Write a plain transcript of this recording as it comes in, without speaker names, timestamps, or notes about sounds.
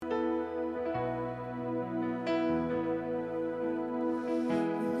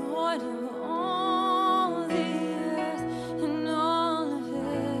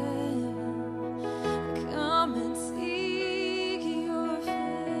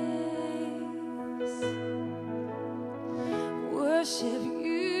worship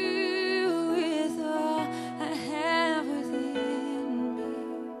you with all I have within me,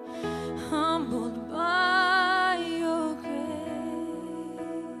 humbled by your grace.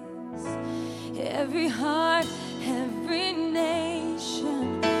 Every heart, every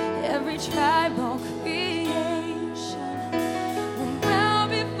nation, every tribe, all creation will bow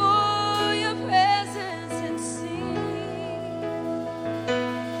before your presence and sing.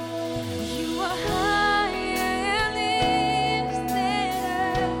 You are higher and lifted up.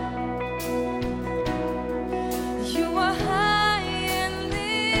 You are high and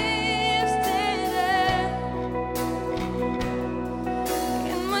lifted up.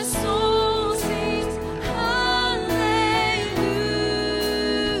 And my soul sings hallelujah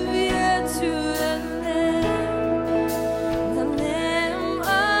to the Lamb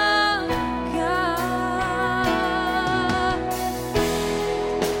of God.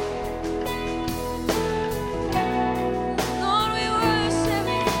 Lord, we worship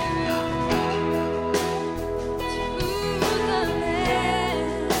you to the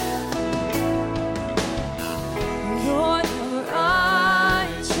Lamb. Lord, your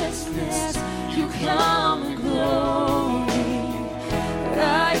righteousness, you come in glory. I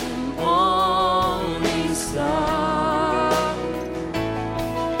am morning star.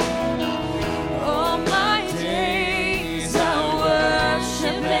 All my days I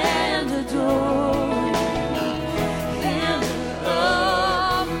worship and adore you. And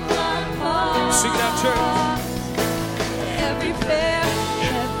of my heart, Sing it out, church. every prayer,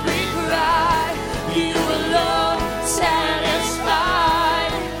 every cry, you alone satisfy.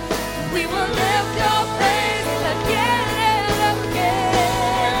 We will lift your praise again and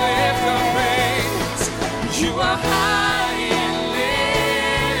again. Lift your praise. You are high and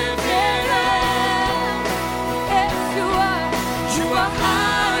lifted up. Yes, you are. You are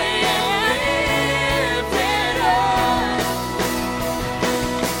high and lifted up.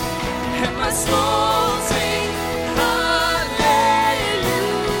 And my soul sings hallelujah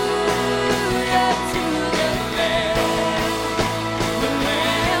to the Lamb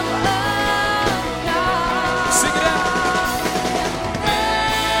of God. Sing it out.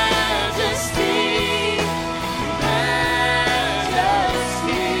 Majesty,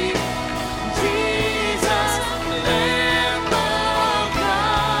 majesty, Jesus, Lamb of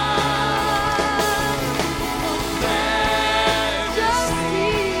God. Majesty,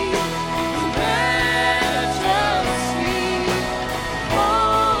 majesty,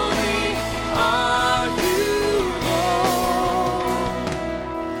 holy are you, Lord.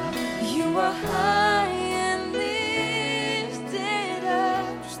 You are high and lifted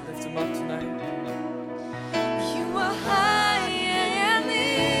up. Just lift him up tonight. You are high and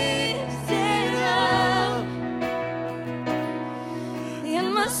lifted up.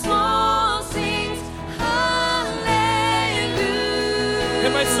 And my soul sings hallelujah.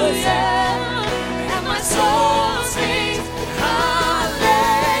 And my soul sings. And my soul sings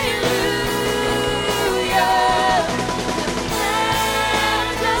hallelujah.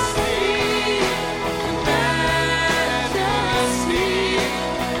 Majesty, majesty,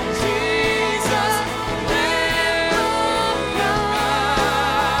 Jesus, Lamb of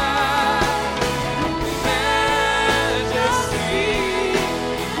God. Majesty,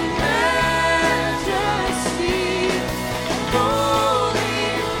 majesty, holy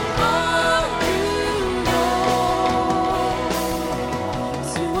are you, Lord.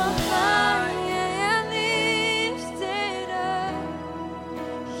 You are high and lifted up.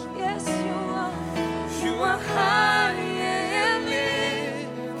 Yes, you are. You are high and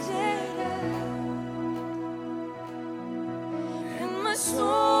lifted up. And my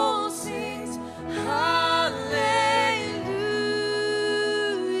soul sings hallelujah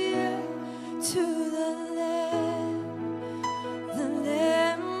to the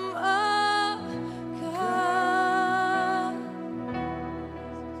Lamb of God.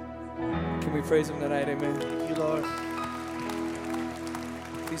 Can we praise him tonight? Amen. Thank you, Lord.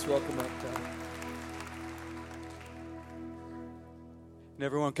 Please welcome up, Doug. And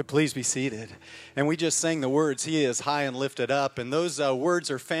everyone could please be seated. And we just sang the words, He is high and lifted up. And those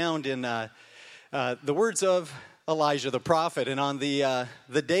words are found in the words of Elijah the prophet. And on the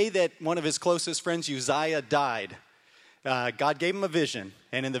day that one of his closest friends, Uzziah, died, God gave him a vision.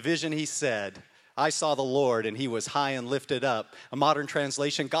 And in the vision he said, I saw the Lord and he was high and lifted up. A modern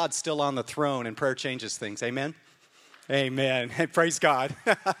translation, God's still on the throne, and prayer changes things. Amen? Amen. Praise God.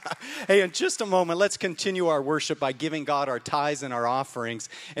 Hey, in just a moment, let's continue our worship by giving God our tithes and our offerings.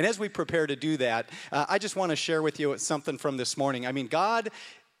 And as we prepare to do that, I just want to share with you something from this morning. I mean, God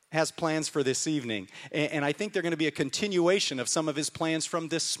has plans for this evening. And I think they're going to be a continuation of some of his plans from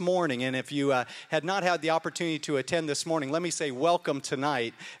this morning. And if you had not had the opportunity to attend this morning, let me say welcome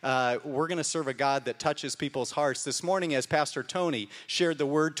tonight. We're going to serve a God that touches people's hearts. This morning, as Pastor Tony shared the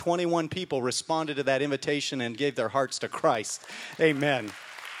word, 21 people responded to that invitation and gave their hearts to Christ. Amen.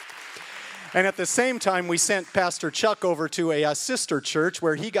 And at the same time, we sent Pastor Chuck over to a sister church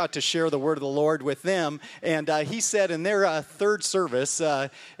where he got to share the word of the Lord with them. And he said in their third service,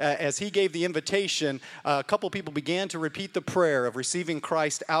 as he gave the invitation, a couple people began to repeat the prayer of receiving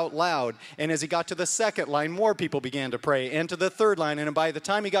Christ out loud. And as he got to the second line, more people began to pray. And to the third line, and by the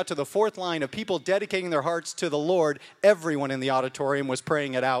time he got to the fourth line of people dedicating their hearts to the Lord, everyone in the auditorium was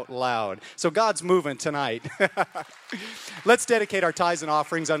praying it out loud. So God's moving tonight. Let's dedicate our tithes and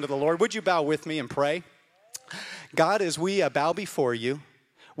offerings unto the Lord. Would you bow with me and pray? God, as we bow before you,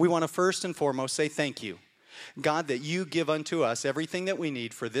 we want to first and foremost say thank you. God, that you give unto us everything that we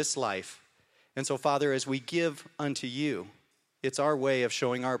need for this life. And so, Father, as we give unto you, it's our way of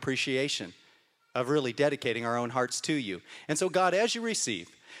showing our appreciation, of really dedicating our own hearts to you. And so, God, as you receive,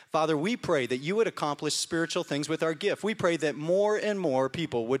 Father, we pray that you would accomplish spiritual things with our gift. We pray that more and more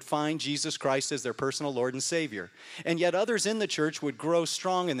people would find Jesus Christ as their personal Lord and Savior. And yet others in the church would grow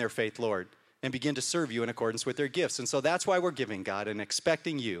strong in their faith, Lord, and begin to serve you in accordance with their gifts. And so that's why we're giving, God, and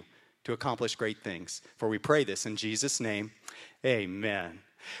expecting you to accomplish great things. For we pray this in Jesus' name, amen.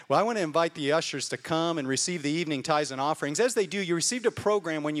 Well, I want to invite the ushers to come and receive the evening tithes and offerings. As they do, you received a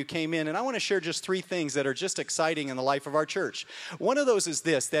program when you came in, and I want to share just 3 things that are just exciting in the life of our church. One of those is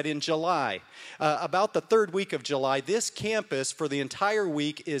this, that in July, about the 3rd week of July, this campus for the entire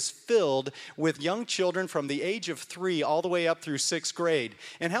week is filled with young children from the age of 3 all the way up through 6th grade.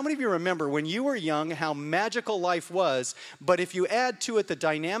 And how many of you remember when you were young how magical life was, but if you add to it the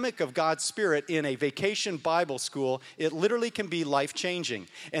dynamic of God's Spirit in a vacation Bible school, it literally can be life-changing.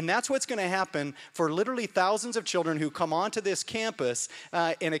 And that's what's going to happen for literally thousands of children who come onto this campus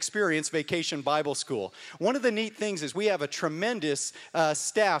and experience Vacation Bible School. One of the neat things is we have a tremendous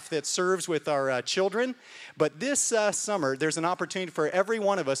staff that serves with our children. But this summer, there's an opportunity for every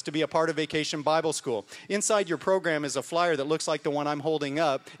one of us to be a part of Vacation Bible School. Inside your program is a flyer that looks like the one I'm holding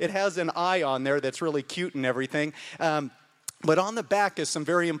up. It has an eye on there that's really cute and everything. But on the back is some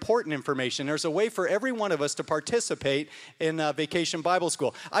very important information. There's a way for every one of us to participate in Vacation Bible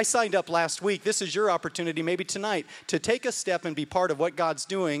School. I signed up last week. This is your opportunity, maybe tonight, to take a step and be part of what God's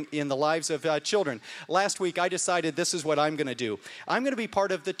doing in the lives of children. Last week, I decided this is what I'm going to do. I'm going to be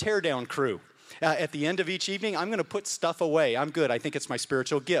part of the teardown crew. At the end of each evening, I'm going to put stuff away. I'm good. I think it's my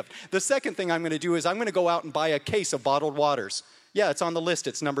spiritual gift. The second thing I'm going to do is I'm going to go out and buy a case of bottled waters. Yeah, it's on the list.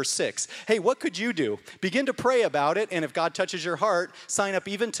 It's number 6. Hey, what could you do? Begin to pray about it, and if God touches your heart, sign up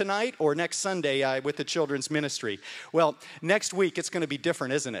even tonight or next Sunday with the children's ministry. Well, next week, it's going to be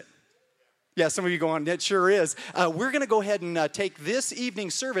different, isn't it? Yeah, some of you going, it sure is. We're going to go ahead and take this evening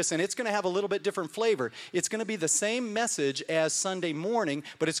service, and it's going to have a little bit different flavor. It's going to be the same message as Sunday morning,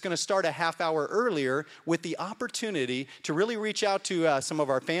 but it's going to start a half hour earlier with the opportunity to really reach out to some of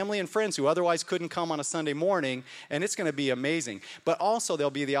our family and friends who otherwise couldn't come on a Sunday morning, and it's going to be amazing. But also,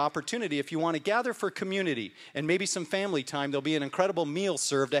 there'll be the opportunity, if you want to gather for community and maybe some family time, there'll be an incredible meal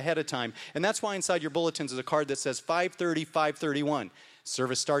served ahead of time. And that's why inside your bulletins is a card that says 5:30, 5:31.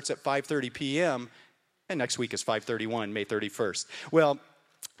 Service starts at 5:30 p.m., and next week is 5:31, May 31st. Well,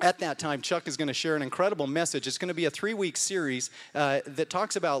 at that time, Chuck is going to share an incredible message. It's going to be a 3-week series that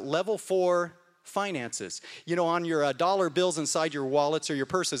talks about level 4 finances. You know, on your dollar bills inside your wallets or your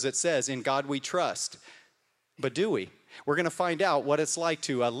purses, it says, "In God we trust." But do we? We're going to find out what it's like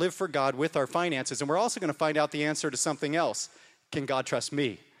to live for God with our finances, and we're also going to find out the answer to something else. Can God trust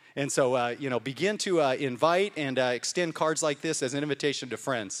me? And so, begin to invite and extend cards like this as an invitation to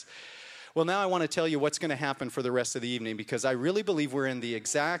friends. Well, now I want to tell you what's going to happen for the rest of the evening, because I really believe we're in the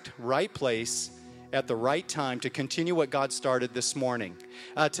exact right place at the right time to continue what God started this morning.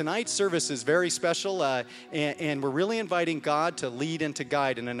 Tonight's service is very special, and we're really inviting God to lead and to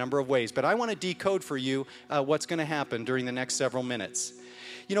guide in a number of ways. But I want to decode for you what's going to happen during the next several minutes.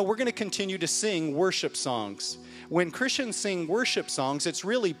 You know, we're going to continue to sing worship songs. When Christians sing worship songs, it's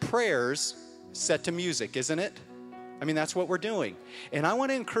really prayers set to music, isn't it? I mean, that's what we're doing. And I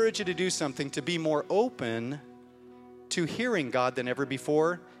want to encourage you to do something to be more open to hearing God than ever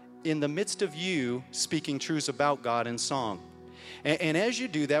before in the midst of you speaking truths about God in song. And as you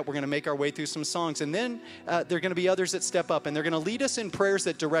do that, we're going to make our way through some songs. And then there are going to be others that step up, and they're going to lead us in prayers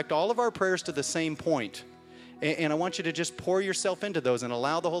that direct all of our prayers to the same point. And I want you to just pour yourself into those and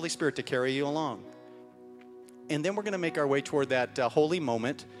allow the Holy Spirit to carry you along. And then we're going to make our way toward that holy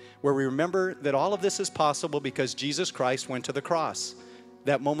moment where we remember that all of this is possible because Jesus Christ went to the cross.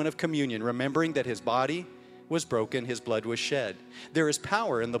 that moment of communion, remembering that his body was broken, his blood was shed. There is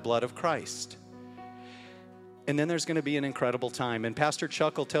power in the blood of Christ. And then there's going to be an incredible time. And Pastor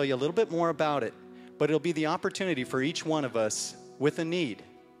Chuck will tell you a little bit more about it. But it'll be the opportunity for each one of us with a need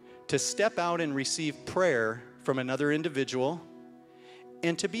to step out and receive prayer from another individual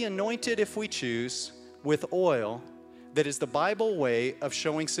and to be anointed, if we choose, with oil that is the Bible way of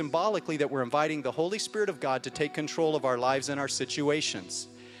showing symbolically that we're inviting the Holy Spirit of God to take control of our lives and our situations.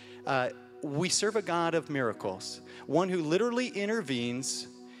 We serve a God of miracles, one who literally intervenes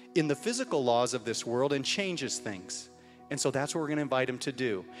in the physical laws of this world and changes things. And so that's what we're going to invite him to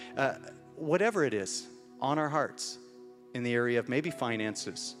do. Whatever it is on our hearts in the area of maybe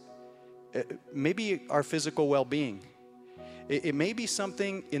finances, maybe our physical well-being. It may be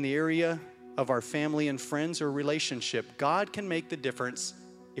something in the area of our family and friends or relationship. God can make the difference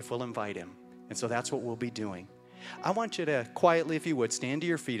if we'll invite him. And so that's what we'll be doing. I want you to quietly, if you would, stand to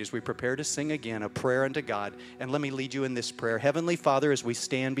your feet as we prepare to sing again a prayer unto God. And let me lead you in this prayer. Heavenly Father, as we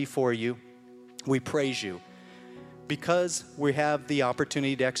stand before you, we praise you because we have the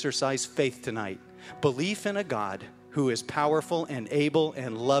opportunity to exercise faith tonight. Belief in a God who is powerful and able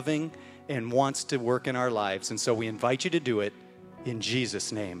and loving and wants to work in our lives. And so we invite you to do it in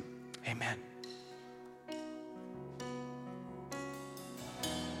Jesus' name. Amen.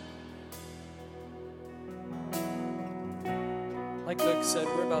 Like Doug said,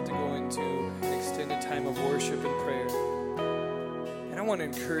 we're about to go into an extended time of worship and prayer. And I want to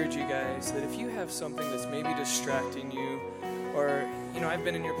encourage you guys that if you have something that's maybe distracting you, or, I've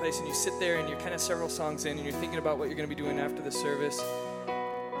been in your place and you sit there and you're kind of several songs in and you're thinking about what you're going to be doing after the service,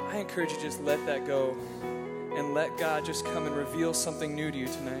 I encourage you to just let that go and let God just come and reveal something new to you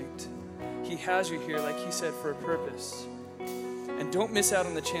tonight. He has you here, like he said, for a purpose. And don't miss out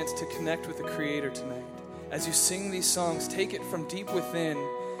on the chance to connect with the Creator tonight. As you sing these songs, take it from deep within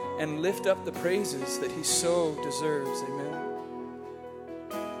and lift up the praises that he so deserves. Amen.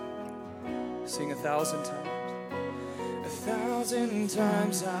 Sing 1,000 times. 1,000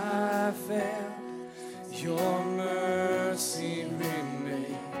 times I failed, your mercy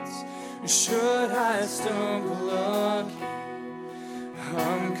remains. Should I stumble again,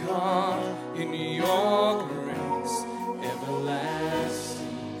 I'm caught in your grace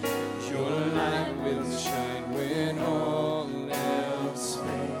everlasting. Your light will shine when all else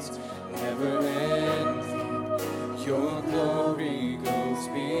fades. Never ending, your glory goes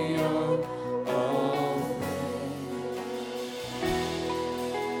beyond all things.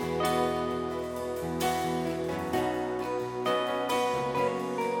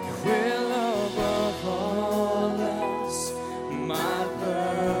 You will above all else, my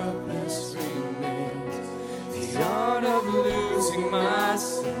purpose remains. The art of losing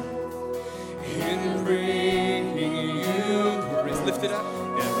myself in bringing you praise. Lift it up.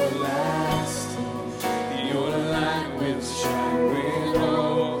 Everlasting, your light will shine when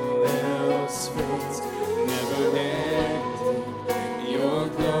all else fades. Never ending, your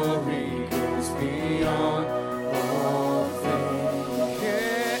glory goes beyond all things.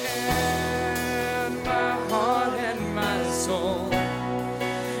 And my heart and my soul,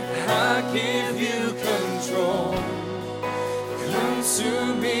 I give you control.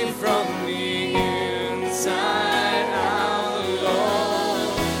 Consume me from the inside out, Lord.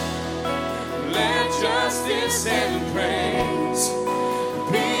 Let justice and praise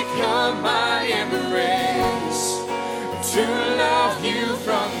become my embrace, to love you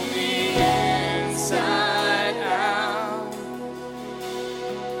from the inside out.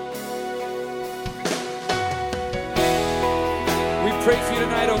 We pray for you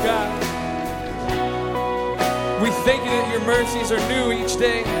tonight, oh God. We thank you that your mercies are new each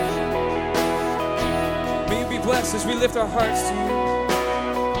day. May you be blessed as we lift our hearts to you.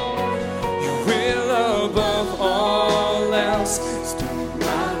 You will above all else, still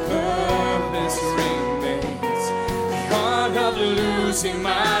my purpose remains. The art of losing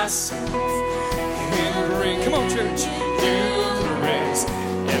myself can bring, come on church, you praise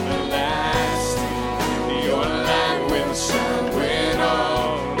everlasting. Your light will shine when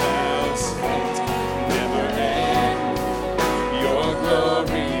all else fades. Never end, your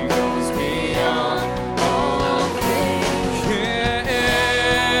glory goes beyond all things. Yeah,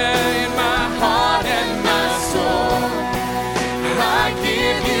 in my heart and my soul, I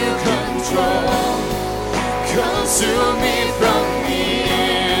give you control. Consume me from the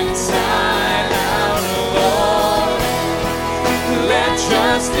inside out, Lord. Let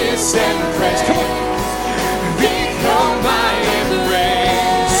justice and praise, come on, become my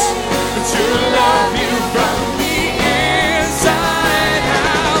embrace, to love you from the inside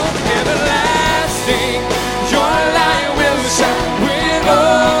out. Everlasting, your light will shine when all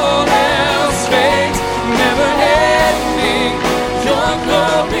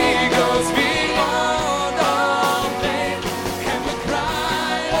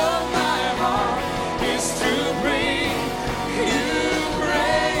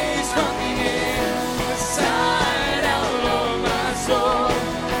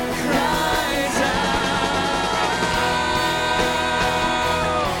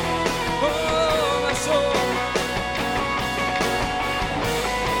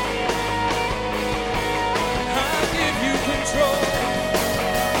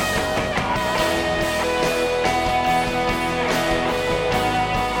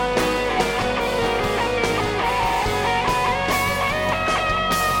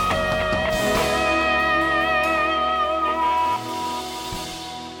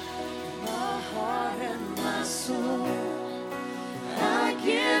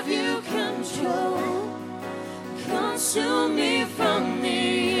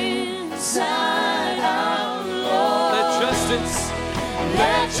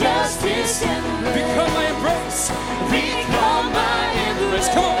let justice and grace become my embrace. become my embrace.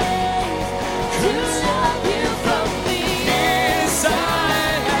 Come on. To love you from the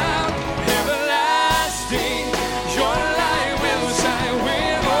Inside out, everlasting, your light will shine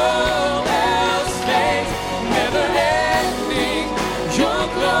when all else fades. Never ending, your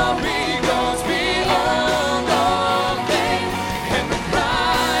glory goes beyond all fame. And the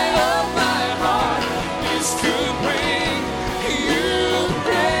cry of my heart is to bring you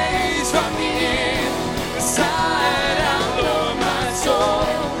praise from the inside out. Lord, my soul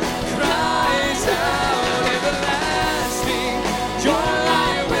cries out, everlasting, your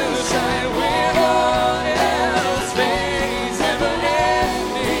light will shine when all else fades. Never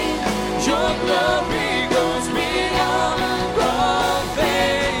ending, your glory goes beyond all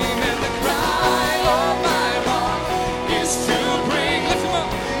fame. And the cry of my heart is to bring, lift 'em up,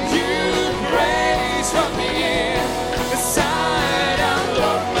 you praise from the inside out.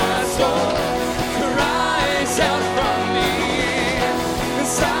 Lord, my soul cries out from the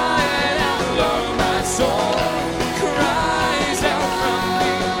inside out. Lord, my soul cries out from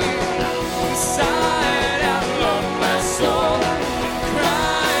the inside out. Lord, my soul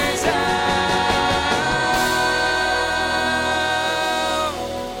cries out.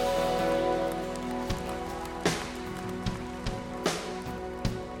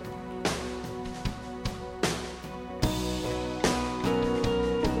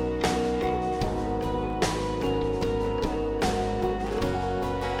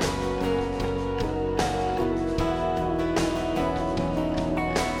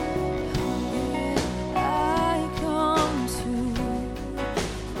 I come to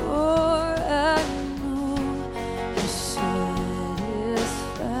for I know you're satisfied.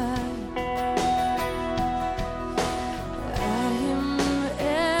 I am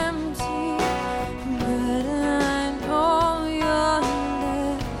empty, but I know your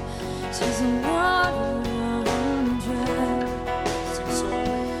love does not run dry. Sing so.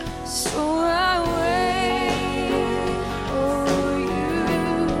 So I wait for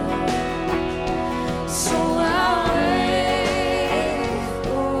you. So I wait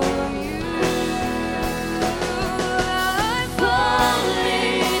for you. I'm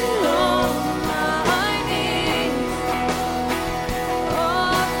falling on my knees,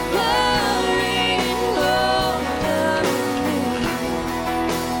 offering all of me.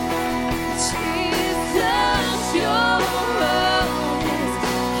 Jesus, your love is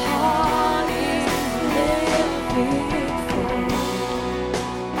heart is living for.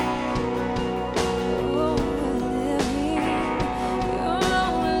 Oh, living,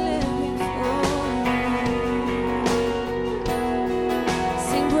 you're living for.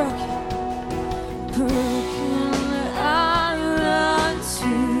 Sing broken. Broken, I run to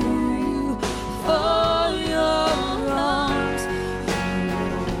you for your arms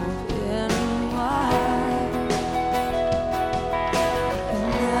open wide.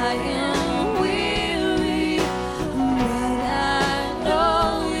 And I am weary, but I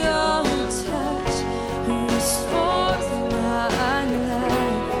know your touch restores my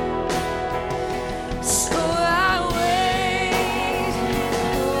life. So I wait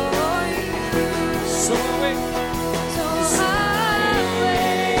for you. So wait. So I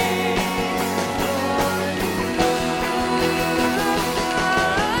wait for you.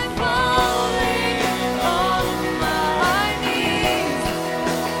 I'm falling on my knees,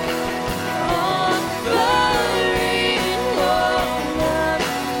 offering all of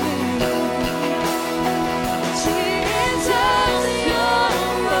me. Jesus, your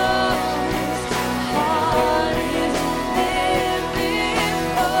love heart is living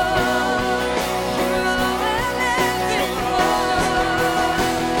for.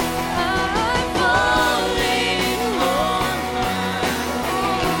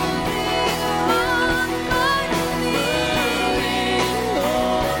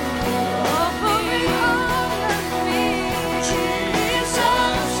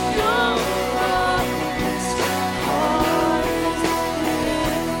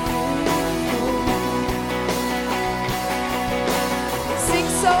 Sing,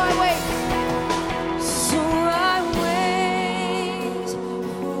 so I wait. So I wait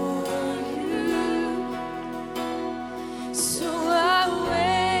for you. So I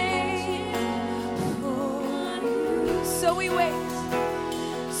wait for you. So we wait.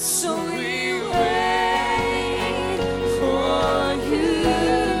 So we wait for you.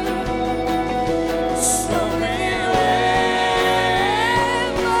 So we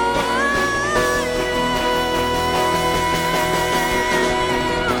wait for you.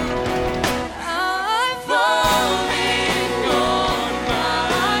 I'm falling on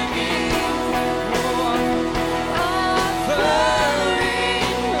my knees, offering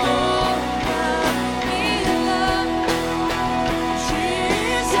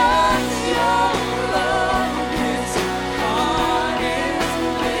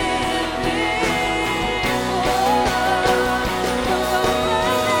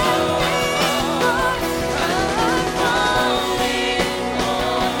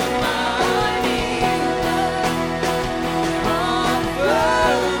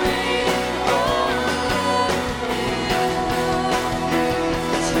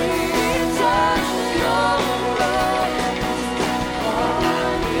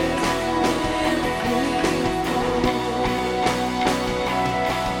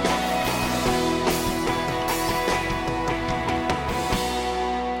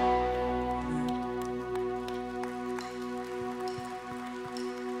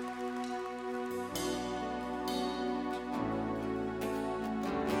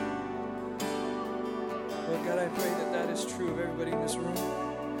room.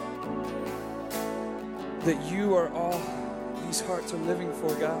 That you are all these hearts are living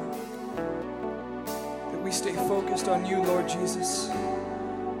for, God. That we stay focused on you, Lord Jesus,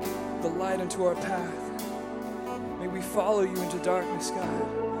 the light unto our path. May we follow you into darkness,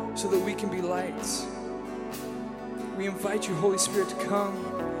 God, so that we can be lights. We invite you, Holy Spirit, to come,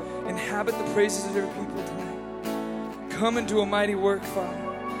 inhabit the praises of your people tonight. Come and do a mighty work, Father.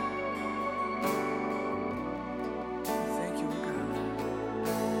 We thank you, oh God.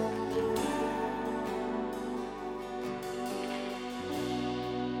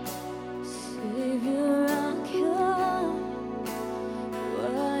 Savior, I come,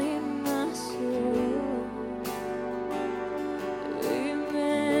 quiet my soul.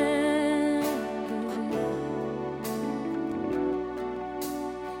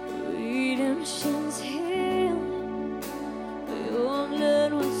 Redemption's here, your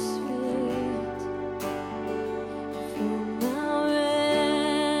blood was spilled for my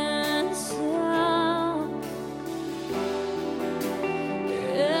ransom.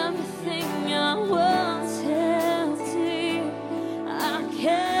 Everything I once held dear, I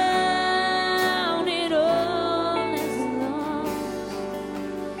count it all as lost.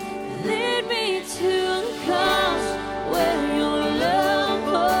 Lead me to the cross where your love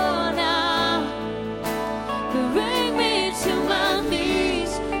poured out. Bring me to my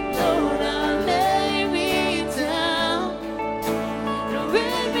knees, Lord, I lay me down.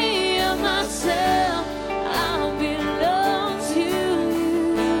 Rid me of myself, I belong to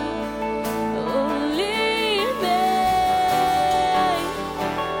you. Oh, lead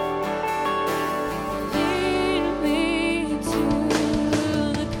me to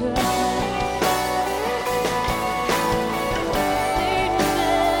the cross. Lead me,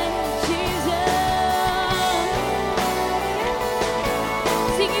 Jesus.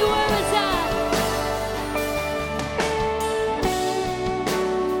 Sing you where is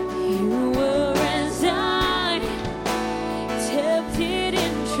You were as I, tempted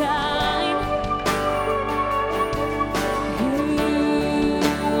and tried. You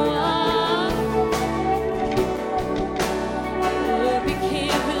are what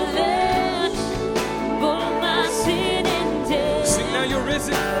became flesh, bore my sin and death. Sing now you're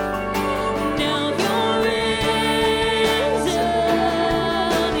risen. Now you're risen,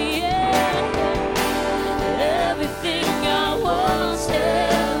 yeah. Everything I once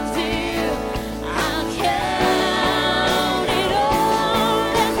held dear, I count it all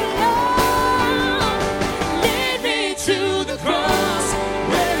as lost. Lead me to the cross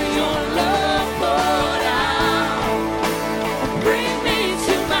where your love poured out. Bring me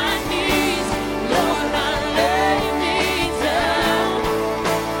to my knees, Lord, I lay me down.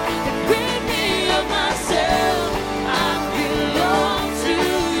 Rid me of myself, I belong to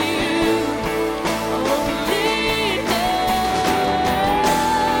you. Oh, lead me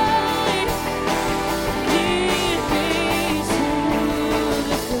to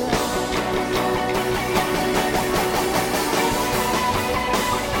the cross.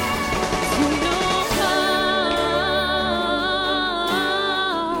 To your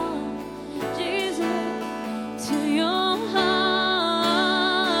heart, Jesus, to your heart.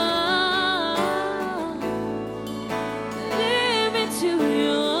 Lead me to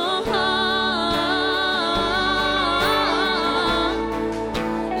your heart.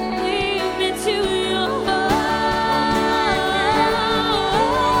 Lead me to your heart.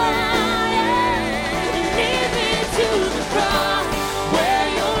 Lead me to the cross where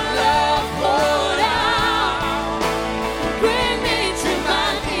your love poured out. Bring me to my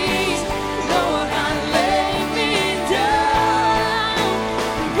knees, Lord, I lay me down.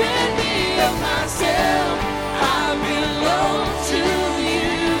 Rid me of myself, I belong to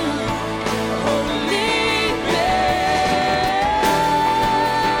you. Oh, lead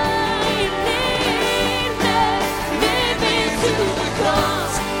me to the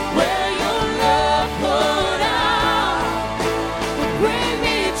cross where your love poured out. Bring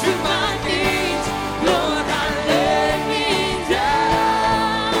me to my knees, Lord, I lay me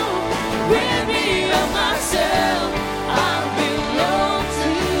down. Rid me of myself, I belong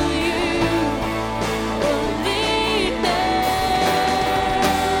to you. Oh, lead me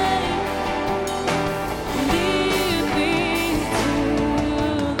to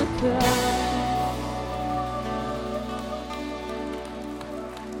the cross.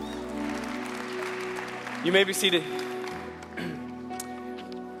 You may be seated.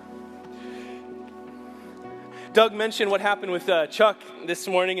 Doug mentioned what happened with Chuck this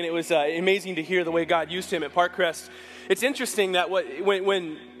morning, and it was amazing to hear the way God used him at Parkcrest. It's interesting that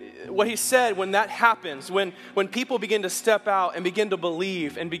when what he said, when that happens, when people begin to step out and begin to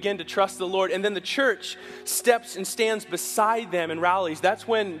believe and begin to trust the Lord, and then the church steps and stands beside them and rallies, that's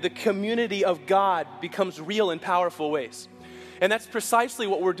when the community of God becomes real in powerful ways. And that's precisely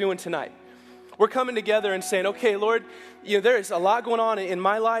what we're doing tonight. We're coming together and saying, okay, Lord, there is a lot going on in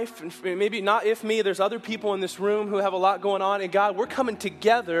my life, and maybe not if me, there's other people in this room who have a lot going on, and God, we're coming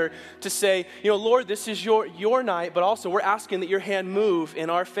together to say, Lord, this is your night, but also we're asking that your hand move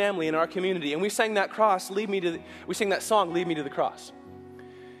in our family, in our community. And we sang that we sang that song, Lead Me to the Cross.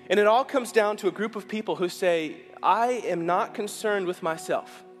 And it all comes down to a group of people who say, I am not concerned with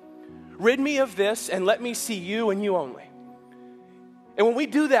myself. Rid me of this and let me see you and you only. And when we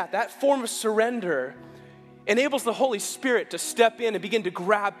do that, that form of surrender enables the Holy Spirit to step in and begin to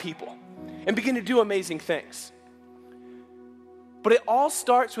grab people and begin to do amazing things. But it all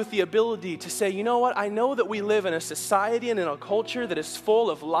starts with the ability to say, you know what? I know that we live in a society and in a culture that is full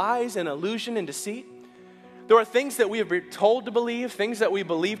of lies and illusion and deceit. There are things that we have been told to believe, things that we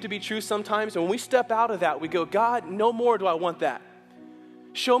believe to be true sometimes. And when we step out of that, we go, God, no more do I want that.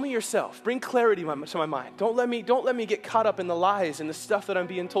 Show me yourself. Bring clarity to my mind. Don't let me get caught up in the lies and the stuff that I'm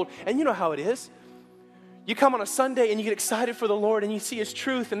being told. And you know how it is. You come on a Sunday and you get excited for the Lord and you see His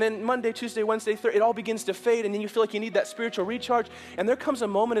truth, and then Monday, Tuesday, Wednesday, Thursday, it all begins to fade, and then you feel like you need that spiritual recharge. And there comes a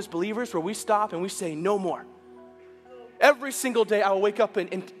moment as believers where we stop and we say, no more. Every single day I will wake up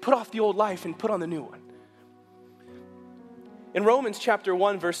and put off the old life and put on the new one. In Romans chapter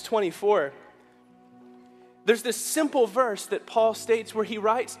 1, verse 24, there's this simple verse that Paul states where he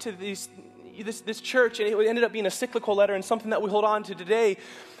writes to this church, and it ended up being a cyclical letter and something that we hold on to today,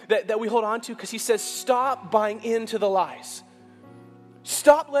 that we hold on to, because he says, stop buying into the lies.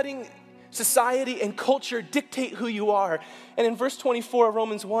 Stop letting society and culture dictate who you are. And in verse 24 of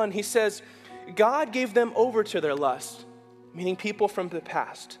Romans 1, he says, God gave them over to their lust, meaning people from the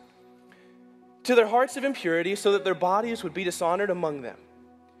past, to their hearts of impurity, so that their bodies would be dishonored among them.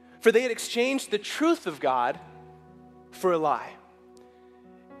 For they had exchanged the truth of God for a lie,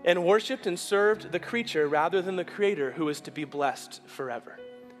 and worshipped and served the creature rather than the Creator, who is to be blessed forever.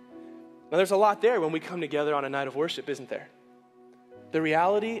 Now there's a lot there when we come together on a night of worship, isn't there? The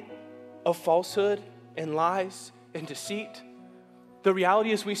reality of falsehood and lies and deceit. The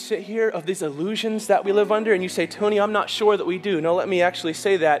reality is we sit here of these illusions that we live under, and you say, Tony, I'm not sure that we do. No, let me actually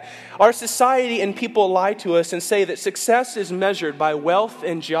say that. Our society and people lie to us and say that success is measured by wealth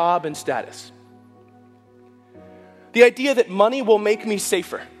and job and status. The idea that money will make me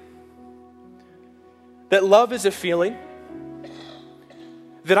safer. That love is a feeling.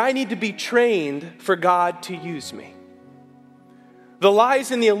 That I need to be trained for God to use me. The lies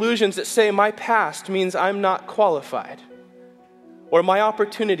and the illusions that say my past means I'm not qualified, or my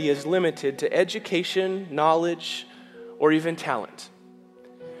opportunity is limited to education, knowledge, or even talent.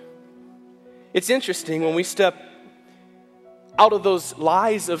 It's interesting when we step out of those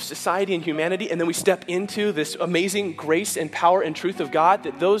lies of society and humanity, and then we step into this amazing grace and power and truth of God,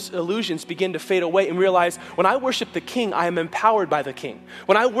 that those illusions begin to fade away, and realize when I worship the King, I am empowered by the King.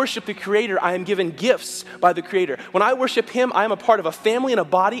 When I worship the Creator, I am given gifts by the Creator. When I worship Him, I am a part of a family and a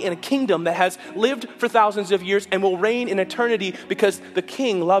body and a kingdom that has lived for thousands of years and will reign in eternity, because the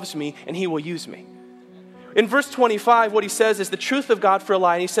King loves me and He will use me. In verse 25, what he says is the truth of God for a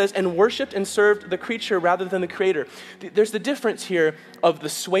lie. And he says, and worshipped and served the creature rather than the Creator. There's the difference here of the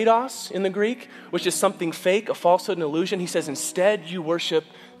swedos in the Greek, which is something fake, a falsehood, an illusion. He says, instead you worship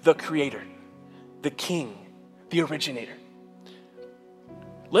the Creator, the King, the originator.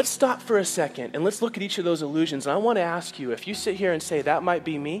 Let's stop for a second and let's look at each of those illusions. And I want to ask you, if you sit here and say, that might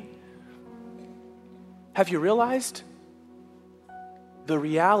be me, have you realized the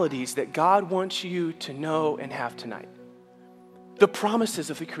realities that God wants you to know and have tonight? The promises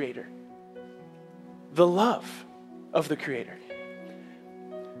of the Creator. The love of the Creator.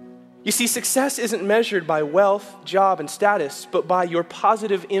 You see, success isn't measured by wealth, job, and status, but by your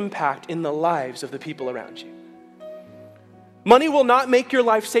positive impact in the lives of the people around you. Money will not make your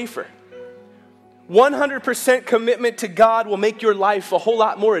life safer. 100% commitment to God will make your life a whole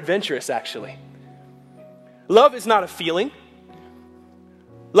lot more adventurous, actually. Love is not a feeling.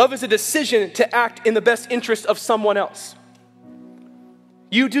 Love is a decision to act in the best interest of someone else.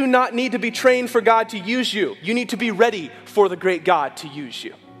 You do not need to be trained for God to use you. You need to be ready for the great God to use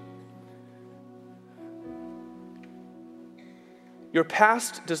you. Your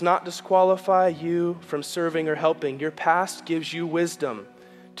past does not disqualify you from serving or helping. Your past gives you wisdom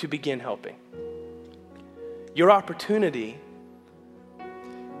to begin helping. Your opportunity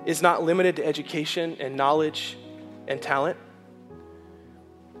is not limited to education and knowledge and talent.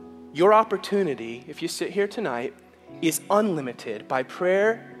 Your opportunity, if you sit here tonight, is unlimited by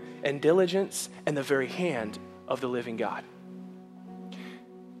prayer and diligence and the very hand of the living God.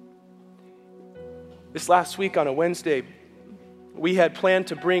 This last week on a Wednesday, we had planned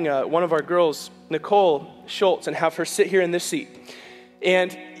to bring one of our girls, Nicole Schultz, and have her sit here in this seat.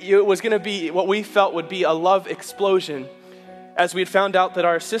 And it was going to be what we felt would be a love explosion, as we had found out that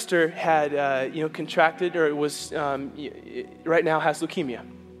our sister had, contracted, or was right now has leukemia.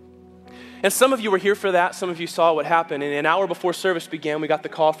 And some of you were here for that. Some of you saw what happened. And an hour before service began, we got the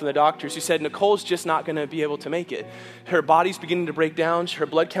call from the doctors who said, Nicole's just not going to be able to make it. Her body's beginning to break down. Her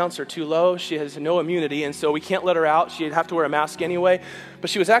blood counts are too low. She has no immunity, and so we can't let her out. She'd have to wear a mask anyway.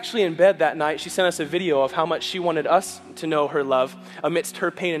 But she was actually in bed that night. She sent us a video of how much she wanted us to know her love amidst her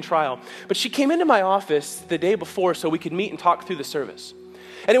pain and trial. But she came into my office the day before so we could meet and talk through the service.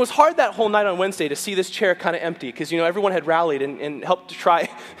 And it was hard that whole night on Wednesday to see this chair kind of empty because, everyone had rallied and helped to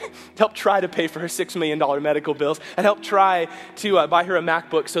try to pay for her $6 million medical bills and helped try to buy her a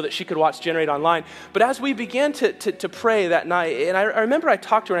MacBook so that she could watch Generate Online. But as we began to pray that night, and I remember I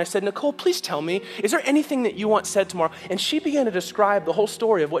talked to her and I said, Nicole, please tell me, is there anything that you want said tomorrow? And she began to describe the whole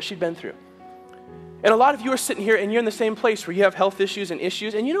story of what she'd been through. And a lot of you are sitting here and you're in the same place where you have health issues and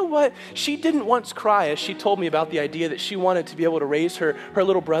issues. And you know what? She didn't once cry as she told me about the idea that she wanted to be able to raise her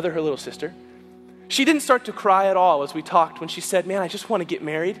little brother, her little sister. She didn't start to cry at all as we talked when she said, man, I just want to get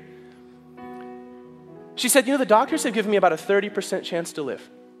married. She said, the doctors have given me about a 30% chance to live.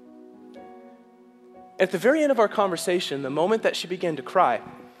 At the very end of our conversation, the moment that she began to cry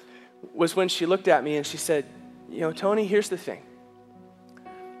was when she looked at me and she said, Tony, here's the thing.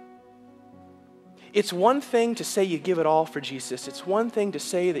 It's one thing to say you give it all for Jesus. It's one thing to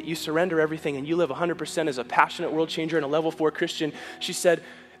say that you surrender everything and you live 100% as a passionate world changer and a level 4 Christian. She said,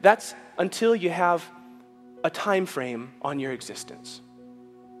 that's until you have a time frame on your existence.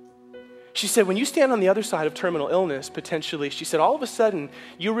 She said, when you stand on the other side of terminal illness, potentially, she said, all of a sudden,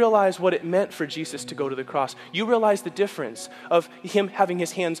 you realize what it meant for Jesus to go to the cross. You realize the difference of him having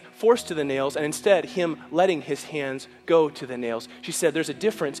his hands forced to the nails and instead him letting his hands go to the nails. She said, there's a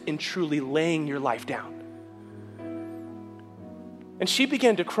difference in truly laying your life down. And she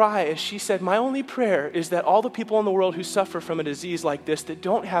began to cry as she said, my only prayer is that all the people in the world who suffer from a disease like this that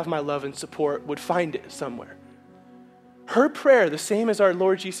don't have my love and support would find it somewhere. Her prayer, the same as our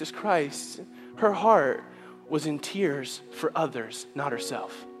Lord Jesus Christ, her heart was in tears for others, not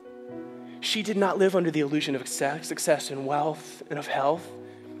herself. She did not live under the illusion of success and wealth and of health.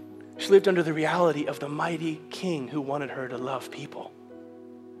 She lived under the reality of the mighty King who wanted her to love people.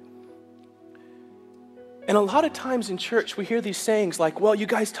 And a lot of times in church, we hear these sayings like, well, you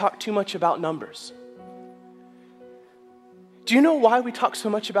guys talk too much about numbers. Do you know why we talk so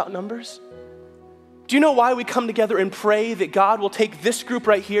much about numbers? Do you know why we come together and pray that God will take this group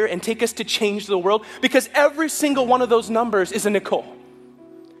right here and take us to change the world? Because every single one of those numbers is a Nicole.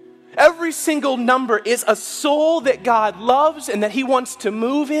 Every single number is a soul that God loves and that he wants to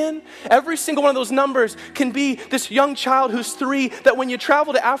move in. Every single one of those numbers can be this young child who's 3 that when you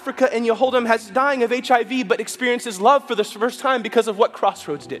travel to Africa and you hold him has dying of HIV but experiences love for the first time because of what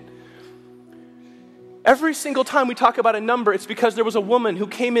Crossroads did. Every single time we talk about a number, it's because there was a woman who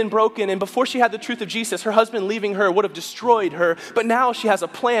came in broken, and before she had the truth of Jesus, her husband leaving her would have destroyed her, but now she has a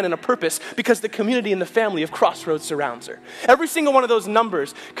plan and a purpose because the community and the family of Crossroads surrounds her. Every single one of those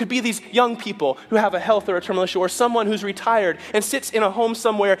numbers could be these young people who have a health or a terminal issue, or someone who's retired and sits in a home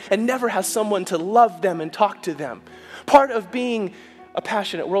somewhere and never has someone to love them and talk to them. Part of being a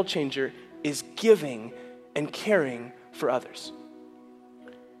passionate world changer is giving and caring for others.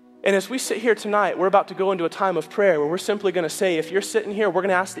 And as we sit here tonight, we're about to go into a time of prayer where we're simply going to say, if you're sitting here, we're going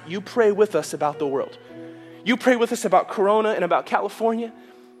to ask that you pray with us about the world. You pray with us about Corona and about California.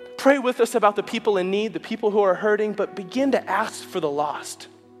 Pray with us about the people in need, the people who are hurting, but begin to ask for the lost.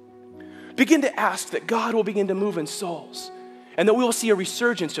 Begin to ask that God will begin to move in souls and that we will see a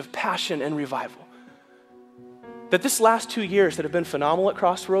resurgence of passion and revival. That this last 2 years that have been phenomenal at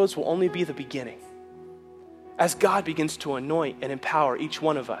Crossroads will only be the beginning, as God begins to anoint and empower each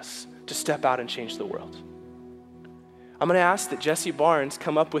one of us to step out and change the world. I'm going to ask that Jesse Barnes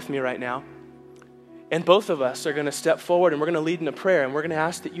come up with me right now, and both of us are going to step forward and we're going to lead in a prayer, and we're going to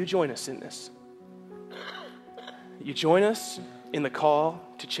ask that you join us in this. You join us in the call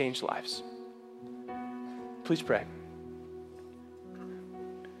to change lives. Please pray.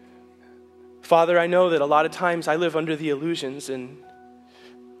 Father, I know that a lot of times I live under the illusions and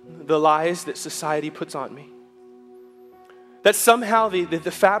the lies that society puts on me. That somehow the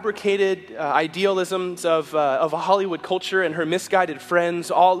fabricated idealisms of a Hollywood culture and her misguided friends,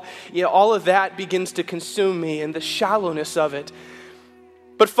 all of that begins to consume me and the shallowness of it.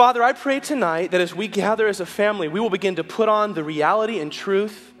 But Father, I pray tonight that as we gather as a family, we will begin to put on the reality and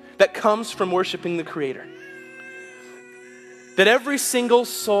truth that comes from worshiping the Creator. That every single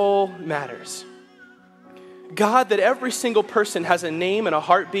soul matters. God, that every single person has a name and a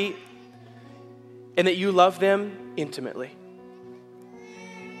heartbeat, and that you love them intimately.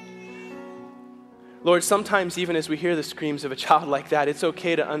 Lord, sometimes even as we hear the screams of a child like that, it's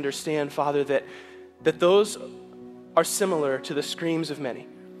okay to understand, Father, that those are similar to the screams of many.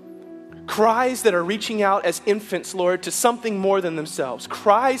 Cries that are reaching out as infants, Lord, to something more than themselves.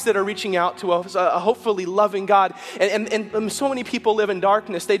 Cries that are reaching out to a hopefully loving God. And so many people live in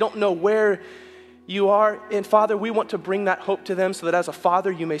darkness. They don't know where you are. And Father, we want to bring that hope to them so that as a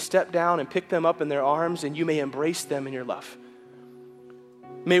father, you may step down and pick them up in their arms and you may embrace them in your love.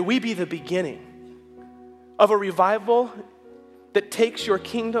 May we be the beginning of a revival that takes your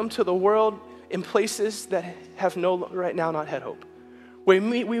kingdom to the world in places that have right now not had hope. We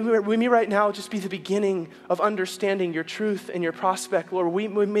may right now just be the beginning of understanding your truth and your prospect, Lord.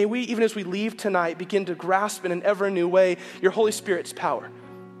 May we, even as we leave tonight, begin to grasp in an ever new way your Holy Spirit's power,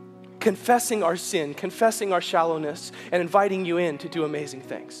 confessing our sin, confessing our shallowness, and inviting you in to do amazing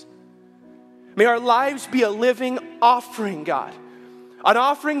things. May our lives be a living offering, God, an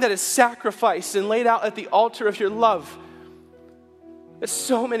offering that is sacrificed and laid out at the altar of your love that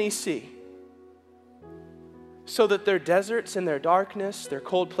so many see, so that their deserts and their darkness, their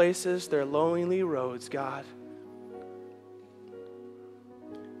cold places, their lonely roads, God,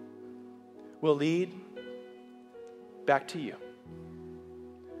 will lead back to you,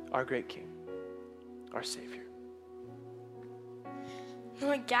 our great King, our Savior.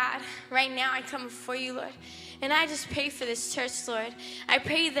 Lord God, right now I come before you, Lord, and I just pray for this church, Lord. I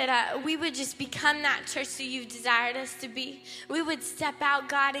pray that we would just become that church that you've desired us to be. We would step out,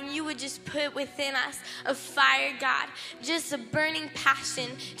 God, and you would just put within us a fire, God, just a burning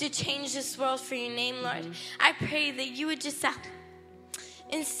passion to change this world for your name, Lord. I pray that you would just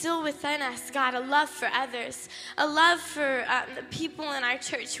instill within us, God, a love for others, a love for the people in our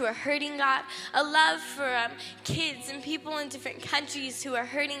church who are hurting, God, a love for kids and people in different countries who are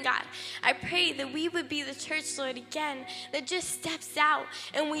hurting, God. I pray that we would be the church, Lord, again, that just steps out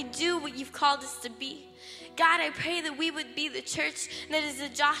and we do what you've called us to be. God, I pray that we would be the church that is the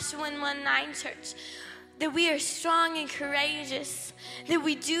Joshua 1:9 church, that we are strong and courageous, that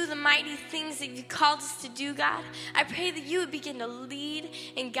we do the mighty things that you called us to do, God. I pray that you would begin to lead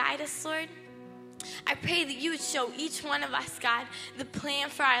and guide us, Lord. I pray that you would show each one of us, God, the plan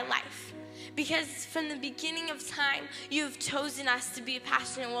for our life. Because from the beginning of time, you have chosen us to be a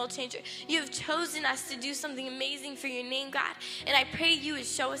passionate world changer. You have chosen us to do something amazing for your name, God. And I pray you would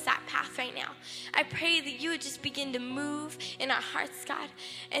show us that path right now. I pray that you would just begin to move in our hearts, God,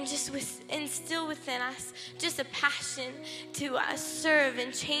 and just instill within us just a passion to serve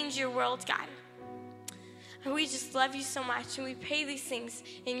and change your world, God. And we just love you so much, and we pray these things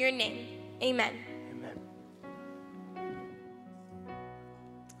in your name. Amen.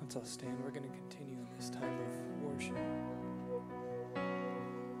 Let's all stand. We're going to continue in this time of worship.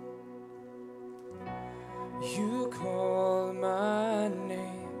 You called my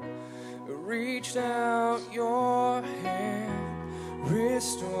name, reached out your hand,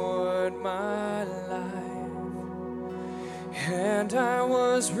 restored my life, and I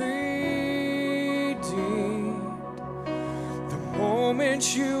was redeemed the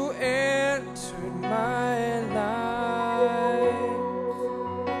moment you entered my life.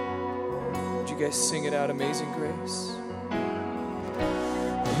 You guys sing it out, Amazing Grace.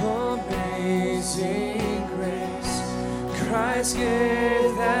 Amazing grace, Christ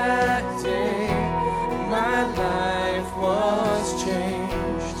gave that day, my life was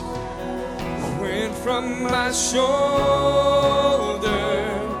changed. When from my shoulders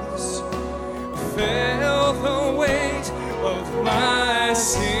fell the weight of my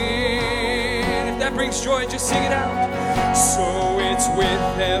sin. If that brings joy, just sing it out. So it's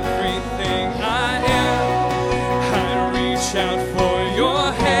with everything I am, I reach out for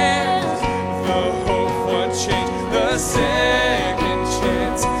your hand, the hope for change, the second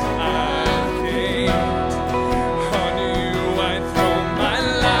chance I've gained. On you I throw my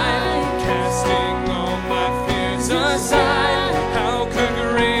life, casting all my fears aside. How could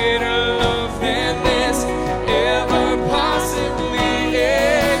greater love than this ever possibly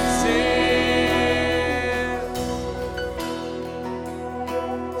exist?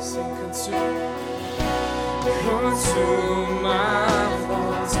 Consume my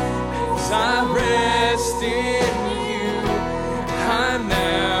thoughts as I rest in you. I'm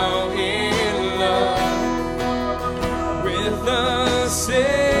now in love with the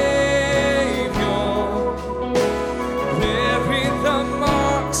Savior, bearing the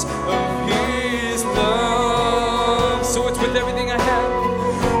marks of His love. So it's with everything I have.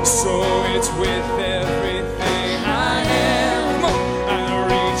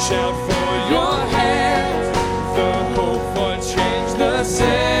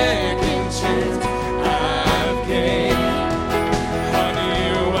 second chance I've gained. On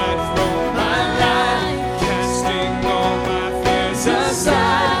you I throw my life, casting all my fears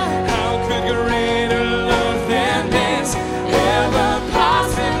aside. How could greater love than this ever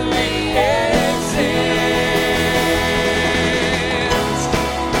possibly exist?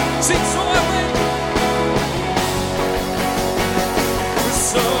 Sing, so I wait.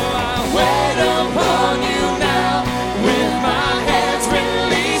 So I wait upon you now, with my hands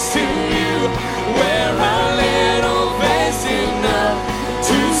released to you, where a little faith enough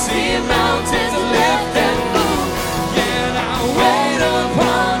to see mountains lift and move. Yet I wait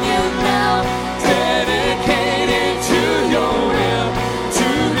upon you now, dedicated to your will, to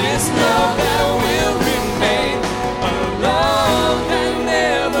this love that will remain, a love that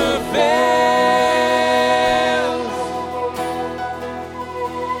never fails.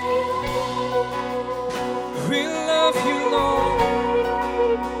 We love you, Lord,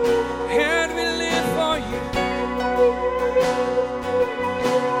 and we live for you.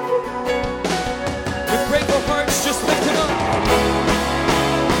 With grateful hearts, just lift him up.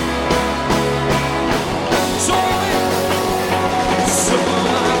 So I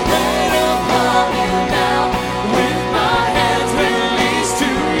wait upon you now, with my hands released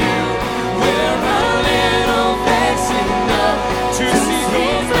to you, where a little faith enough to see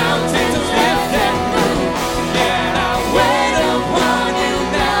those mountains lift and move. Yet I wait upon you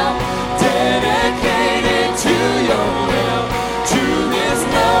now, dedicated to your will, to this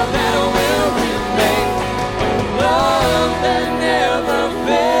love that will remain, a love that never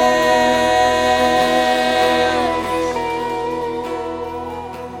fails.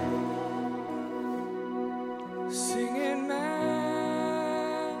 Singing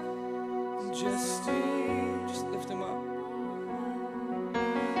majesty, just lift him up.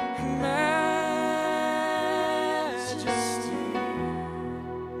 Majesty,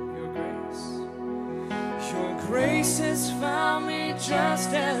 your grace has found me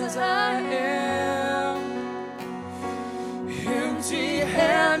just as I am,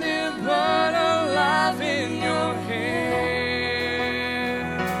 empty-handed but alive in your hand.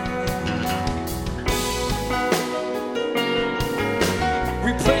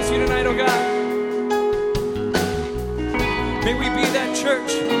 We praise you tonight, oh God. May we be that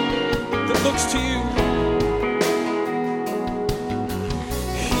church that looks to you.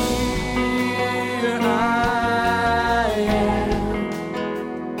 Here I am,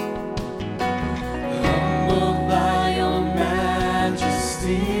 humbled by your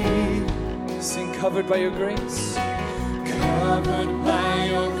majesty. Sing, covered by your grace. Covered by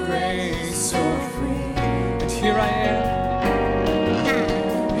your grace, so free. And here I am.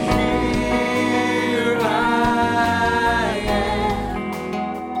 Here I am,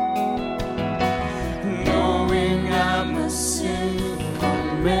 knowing I'm a sinful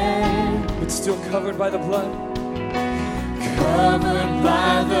man, but still covered by the blood. Covered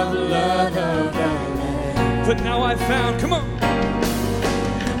by the blood of the Lamb. But now I've found, come on.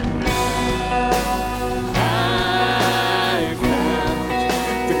 I've found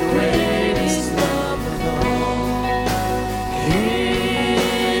the greatest love of all. He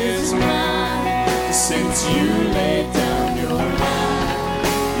is mine since you laid down your life.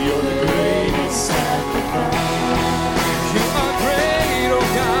 You're the greatest sacrifice. You are great, oh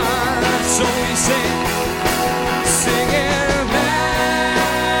God. So we sing, singing majesty,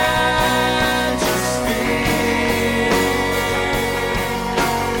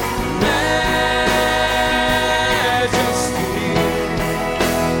 majesty.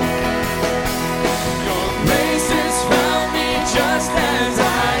 Your grace has found me just as I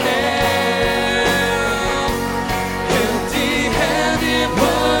am, empty-handed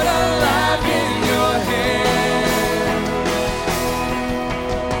but alive in your hand.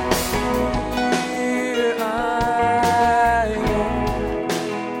 Here I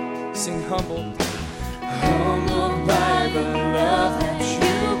am. Sing, humbled, humbled by the love that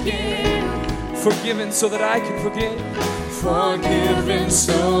you give, forgiven so that I can forgive, forgiven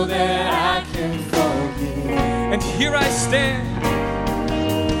so that I can forgive. And here I stand.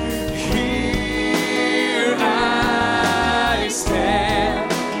 Here I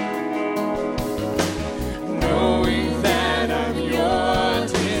stand, knowing that I'm your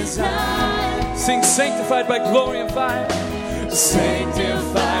desire. Sing, sanctified by glory and fire.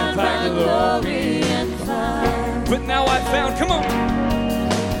 Sanctified by glory and fire. But now I found, come on.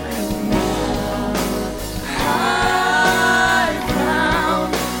 I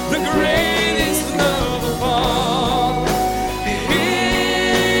found the greatest love of all. He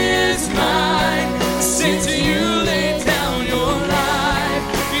is mine since you laid down your life.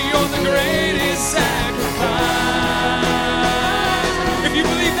 You're the greatest sacrifice.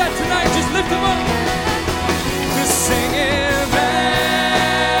 them up. We're singing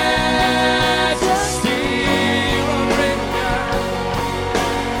majesty, on great God.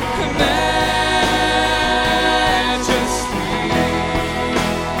 Majesty.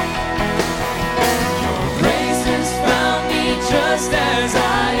 Your grace has found me just as I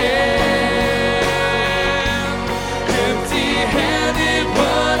am, empty-handed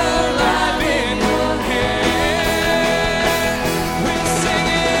but alive in your hand. We're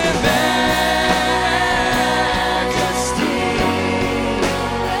singing majesty,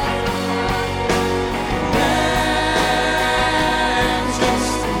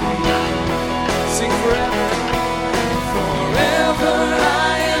 majesty. Sing forever. Forever I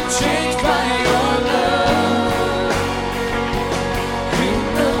am changed by your love, in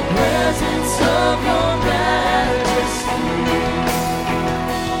the presence of your majesty.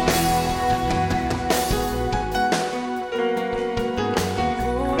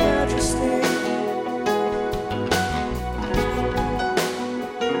 Your majesty.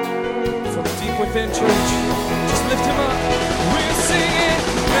 From deep within, church, just lift him up. We're singing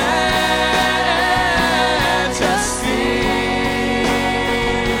majesty,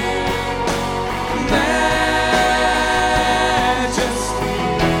 majesty.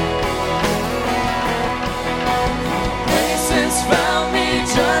 Grace has found me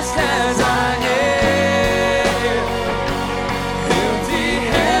just as I am,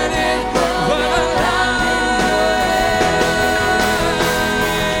 empty-handed but alive.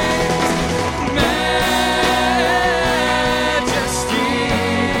 Majesty,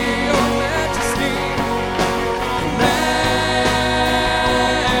 oh majesty,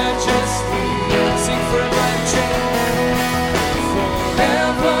 majesty. Sing forever I am changed.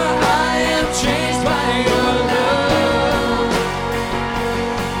 Forever I am changed by your love,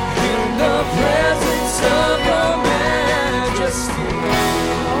 in the presence of your majesty.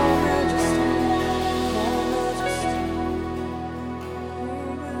 Oh majesty, oh majesty,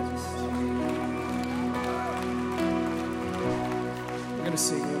 oh majesty. We're going to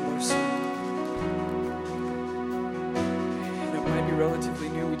sing one more song. And it might be relatively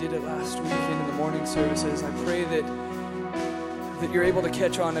new. We did it last weekend in the morning services. I pray that you're able to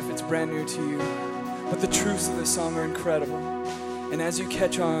catch on if it's brand new to you. But the truths of this song are incredible. And as you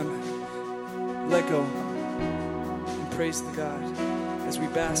catch on, let go and praise the God as we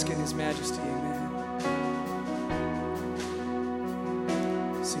bask in his majesty. Amen.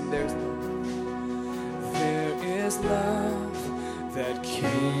 Sing, there's love. There is love that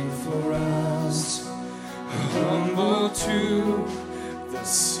came for us, humble to the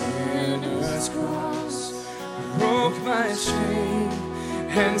sinner's cross, broke my shame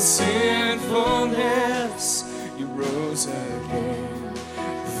and sinfulness. You rose again,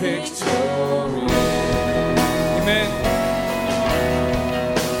 victorious. Amen.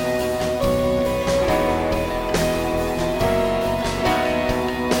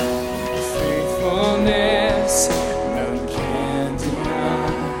 Faithfulness, none can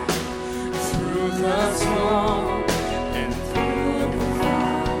deny. Through the storm and through the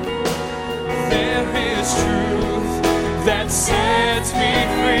fire, there is truth that sets me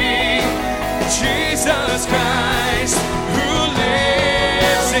free. Jesus Christ, who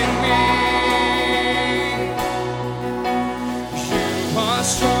lives in me. You are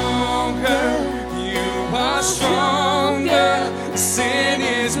stronger, you are stronger. Sin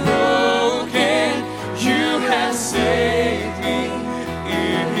is broken, you have saved me.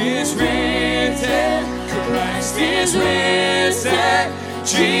 It is written, Christ is risen.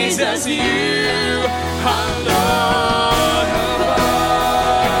 Jesus, you are Lord of all.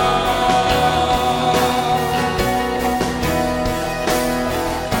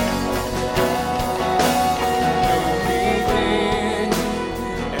 No beginning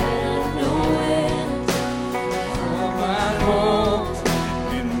and no end. All my hope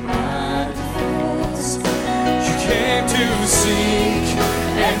and my defense. You came to seek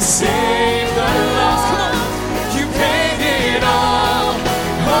and save the lost. Come on. You paid it all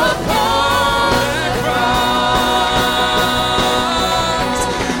upon the cross.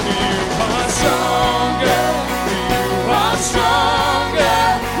 You are stronger, you are stronger.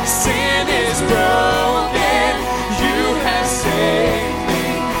 Sin is broken, you have saved me.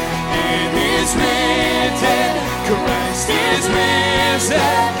 It is written, Christ is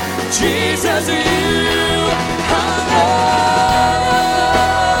risen. Jesus, you are Lord.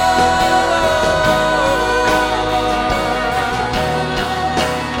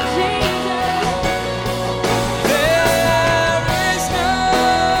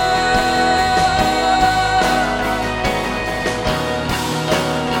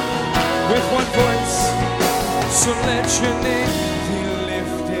 So let your name be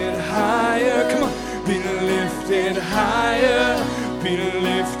lifted higher.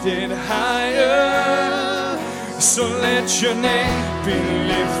 lifted higher. So let your name be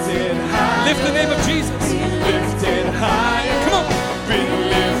lifted higher. Lift the name of Jesus. Lifted higher. Come on. Be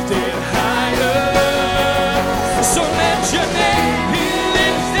lifted higher. So let your name be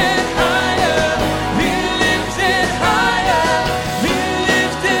lifted higher. Be lifted higher. Be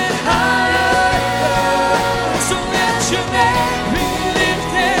lifted higher. So let your name be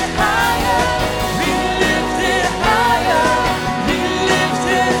lifted higher. Be lifted higher. Be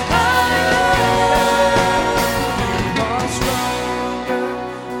lifted higher. You are stronger.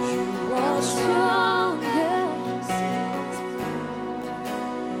 You are stronger.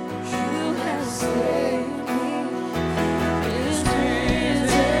 You have saved me. Is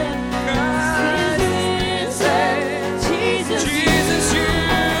risen. Christ is risen. Jesus, you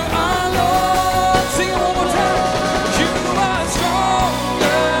are Lord. Sing it one more time. You are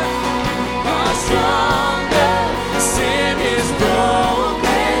stronger. You are stronger. Sin is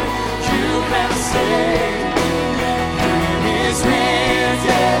broken. You have saved me. He is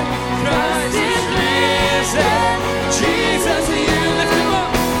risen. Christ is risen. Jesus, you lift him up.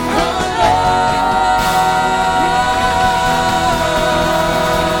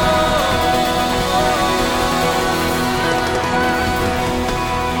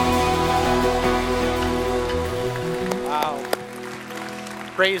 Wow.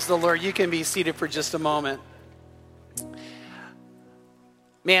 Praise the Lord. You can be seated for just a moment.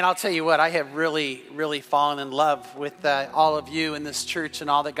 Man, I'll tell you what, I have really, really fallen in love with all of you in this church and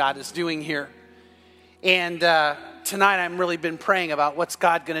all that God is doing here. And tonight I've really been praying about what's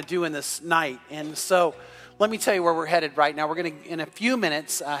God going to do in this night. And so let me tell you where we're headed right now. We're going to, in a few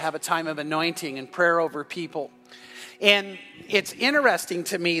minutes, have a time of anointing and prayer over people. And it's interesting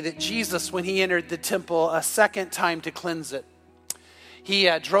to me that Jesus, when he entered the temple a second time to cleanse it, he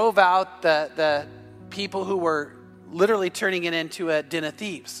drove out the people who were literally turning it into a den of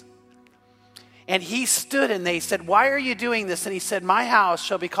thieves. And he stood and they said, "Why are you doing this?" And he said, "My house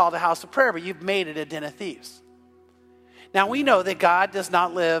shall be called a house of prayer, but you've made it a den of thieves." Now we know that God does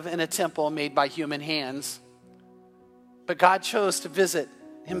not live in a temple made by human hands, but God chose to visit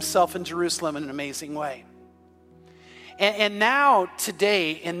himself in Jerusalem in an amazing way. And now,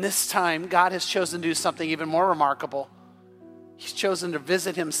 today, in this time, God has chosen to do something even more remarkable. He's chosen to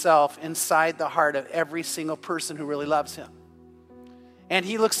visit himself inside the heart of every single person who really loves him. And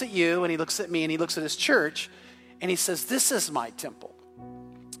he looks at you, and he looks at me, and he looks at his church, and he says, "This is my temple."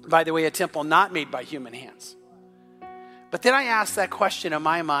 By the way, a temple not made by human hands. But then I ask that question in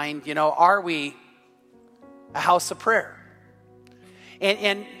my mind, are we a house of prayer?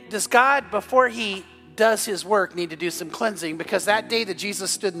 And does God, before he does his work, need to do some cleansing? Because that day that Jesus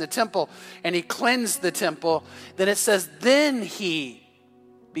stood in the temple and he cleansed the temple, then it says, then he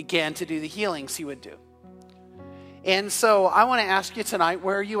began to do the healings he would do. And so I want to ask you tonight,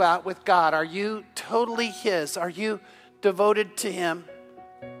 where are you at with God? Are you totally his? Are you devoted to him?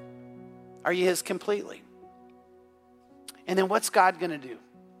 Are you his completely? And then what's God going to do?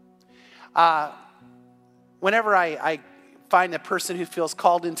 Whenever I find a person who feels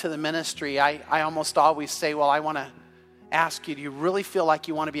called into the ministry, I almost always say, well, I want to ask you, do you really feel like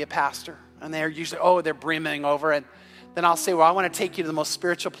you want to be a pastor? And they're usually, they're brimming over. And then I'll say, well, I want to take you to the most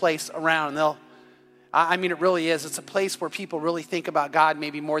spiritual place around. And it really is. It's a place where people really think about God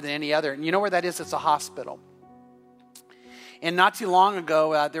maybe more than any other. And you know where that is? It's a hospital. And not too long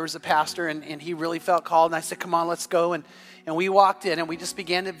ago, there was a pastor, and he really felt called. And I said, come on, let's go. And we walked in, and we just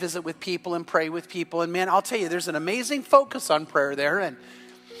began to visit with people and pray with people. And man, I'll tell you, there's an amazing focus on prayer there. And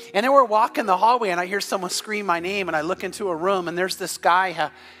then we're walking the hallway, and I hear someone scream my name, and I look into a room, and there's this guy.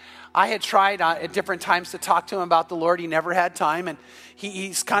 I had tried at different times to talk to him about the Lord. He never had time. And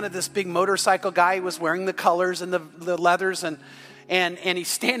he's kind of this big motorcycle guy. He was wearing the colors and the leathers, and he's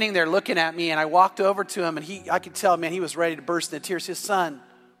standing there looking at me. And I walked over to him, and I could tell, man, he was ready to burst into tears. His son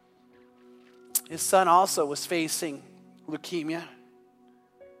also was facing leukemia.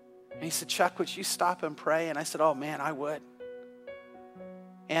 And he said, "Chuck, would you stop and pray?" And I said, "Oh man, I would."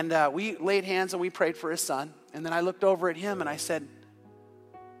 And we laid hands and we prayed for his son. And then I looked over at him and I said,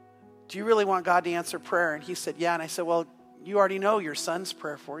 "Do you really want God to answer prayer?" And he said, "Yeah." And I said, "Well, you already know your son's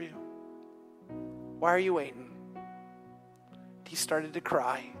prayer for you. Why are you waiting?" He started to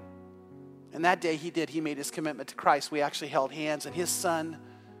cry. And that day he made his commitment to Christ. We actually held hands, and his son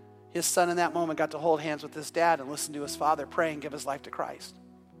in that moment got to hold hands with his dad and listen to his father pray and give his life to Christ.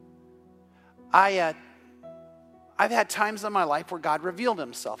 I've had times in my life where God revealed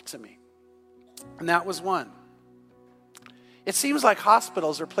himself to me. And that was one. It seems like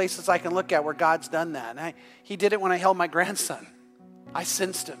hospitals are places I can look at where God's done that. And he did it when I held my grandson. I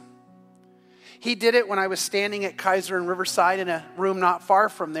sensed him. He did it when I was standing at Kaiser and Riverside in a room not far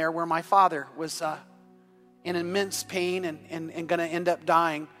from there where my father was in immense pain and going to end up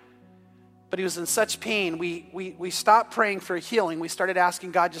dying. But he was in such pain, we stopped praying for healing. We started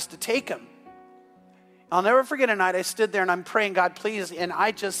asking God just to take him. I'll never forget a night I stood there and I'm praying, God, please. And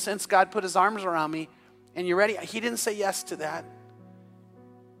I just sensed God put his arms around me. And you ready? He didn't say yes to that.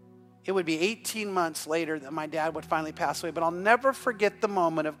 It would be 18 months later that my dad would finally pass away. But I'll never forget the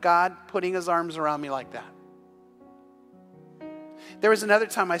moment of God putting his arms around me like that. There was another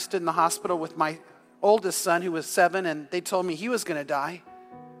time I stood in the hospital with my oldest son who was 7, and they told me he was going to die.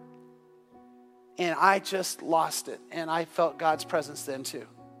 And I just lost it. And I felt God's presence then too.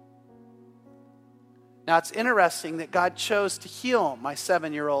 Now, it's interesting that God chose to heal my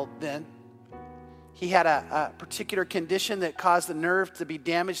 7-year-old then. He had a particular condition that caused the nerve to be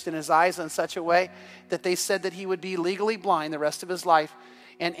damaged in his eyes in such a way that they said that he would be legally blind the rest of his life.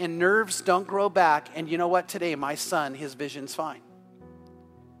 And nerves don't grow back. And you know what? Today, my son, his vision's fine.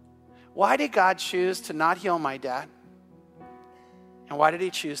 Why did God choose to not heal my dad? And why did he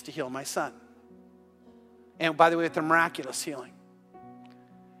choose to heal my son? And by the way, with a miraculous healing.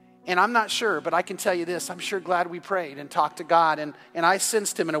 And I'm not sure, but I can tell you this. I'm sure glad we prayed and talked to God. And I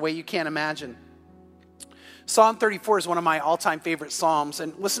sensed him in a way you can't imagine. Psalm 34 is one of my all-time favorite psalms.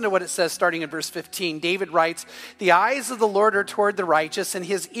 And listen to what it says starting in verse 15. David writes, "The eyes of the Lord are toward the righteous, and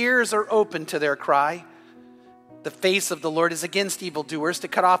his ears are open to their cry. The face of the Lord is against evildoers, to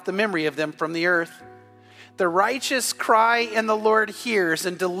cut off the memory of them from the earth. The righteous cry, and the Lord hears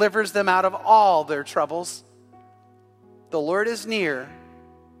and delivers them out of all their troubles. The Lord is near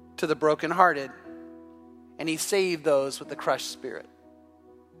to the brokenhearted, and he saved those with the crushed spirit."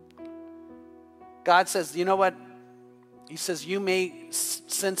 God says, you know what? He says, you may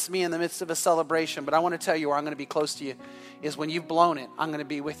sense me in the midst of a celebration, but I want to tell you where I'm going to be close to you is when you've blown it, I'm going to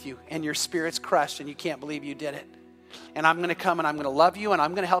be with you, and your spirit's crushed, and you can't believe you did it. And I'm going to come, and I'm going to love you, and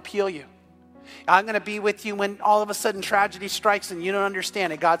I'm going to help heal you. I'm going to be with you when all of a sudden tragedy strikes and you don't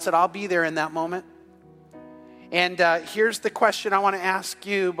understand it. God said, I'll be there in that moment. And here's the question I want to ask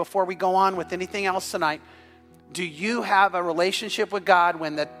you before we go on with anything else tonight. Do you have a relationship with God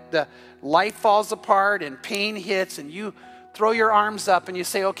when the life falls apart and pain hits and you throw your arms up and you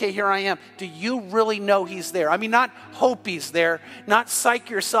say, okay, here I am. Do you really know he's there? I mean, not hope he's there, not psych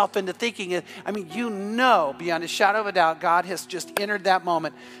yourself into thinking it. I mean, you know beyond a shadow of a doubt God has just entered that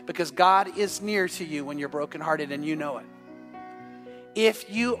moment because God is near to you when you're brokenhearted and you know it. If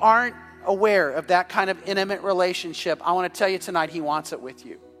you aren't aware of that kind of intimate relationship, I want to tell you tonight, he wants it with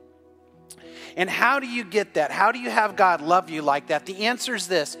you. And how do you get that? How do you have God love you like that? The answer is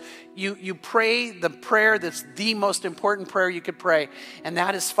this. You pray the prayer that's the most important prayer you could pray. And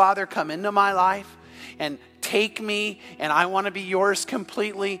that is, Father, come into my life and take me, and I want to be yours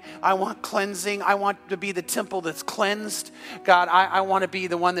completely. I want cleansing. I want to be the temple that's cleansed. God, I want to be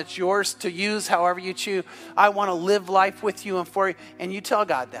the one that's yours to use however you choose. I want to live life with you and for you. And you tell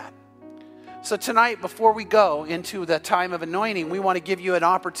God that. So tonight, before we go into the time of anointing, we want to give you an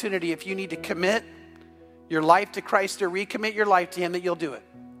opportunity, if you need to commit your life to Christ or recommit your life to him, that you'll do it.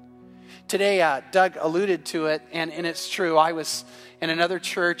 Today, Doug alluded to it, and it's true. I was in another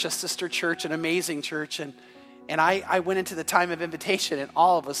church, a sister church, an amazing church, and I went into the time of invitation, and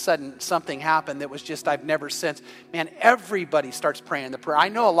all of a sudden, something happened that was just, I've never sensed. Man, everybody starts praying the prayer. I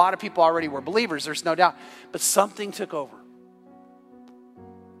know a lot of people already were believers, there's no doubt, but something took over.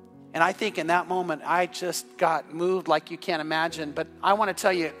 And I think in that moment, I just got moved like you can't imagine. But I want to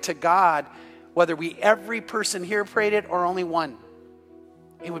tell you, to God, whether every person here prayed it or only one,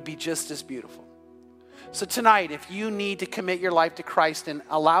 it would be just as beautiful. So tonight, if you need to commit your life to Christ and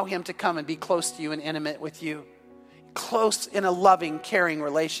allow him to come and be close to you and intimate with you, close in a loving, caring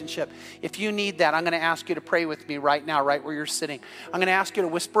relationship, if you need that, I'm going to ask you to pray with me right now, right where you're sitting. I'm going to ask you to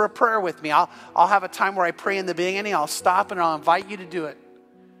whisper a prayer with me. I'll have a time where I pray in the beginning. I'll stop and I'll invite you to do it.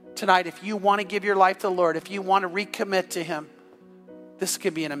 Tonight, if you want to give your life to the Lord, if you want to recommit to him, this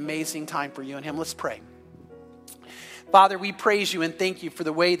could be an amazing time for you and him. Let's pray. Father, we praise you and thank you for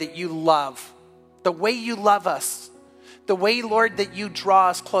the way that you love, the way you love us, the way, Lord, that you draw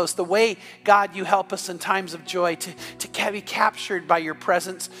us close, the way, God, you help us in times of joy to be captured by your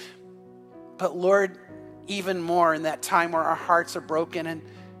presence. But Lord, even more in that time where our hearts are broken and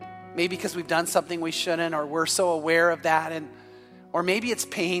maybe because we've done something we shouldn't, or we're so aware of that, or maybe it's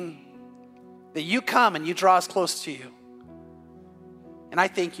pain, that you come and you draw us close to you. And I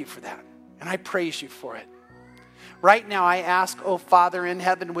thank you for that. And I praise you for it. Right now I ask, oh Father in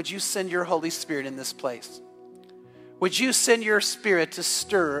heaven, would you send your Holy Spirit in this place? Would you send your Spirit to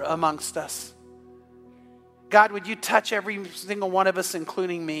stir amongst us? God, would you touch every single one of us,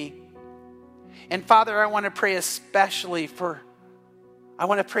 including me? And Father, I want to pray especially for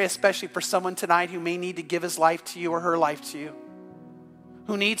someone tonight who may need to give his life to you or her life to you,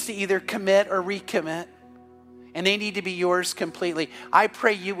 who needs to either commit or recommit, and they need to be yours completely. I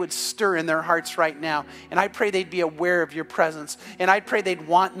pray you would stir in their hearts right now, and I pray they'd be aware of your presence, and I pray they'd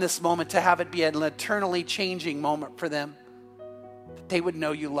want in this moment to have it be an eternally changing moment for them, that they would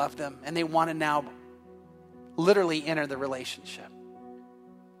know you love them, and they want to now literally enter the relationship.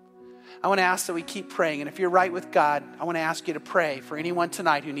 I want to ask that we keep praying, and if you're right with God, I want to ask you to pray for anyone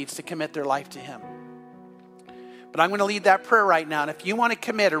tonight who needs to commit their life to him. But I'm going to lead that prayer right now, and if you want to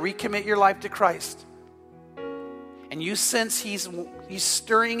commit or recommit your life to Christ, and you sense he's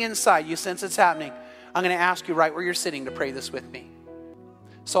stirring inside, you sense it's happening, I'm going to ask you right where you're sitting to pray this with me.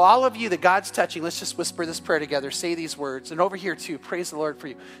 So all of you that God's touching, let's just whisper this prayer together. Say these words. And over here too, praise the Lord for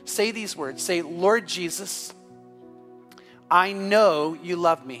you. Say these words. Say, Lord Jesus, I know you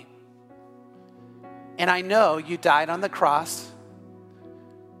love me. And I know you died on the cross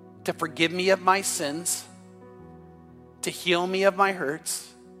to forgive me of my sins, to heal me of my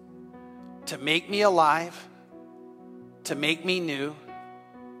hurts, to make me alive, to make me new,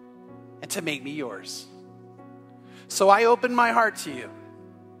 and to make me yours. So I open my heart to you.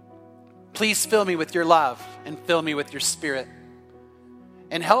 Please fill me with your love and fill me with your spirit.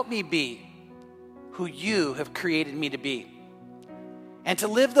 And help me be who you have created me to be. And to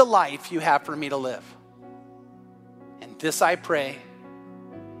live the life you have for me to live. And this I pray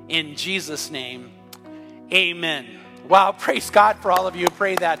in Jesus' name, amen. Wow, praise God for all of you who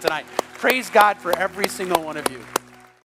prayed that tonight. Praise God for every single one of you.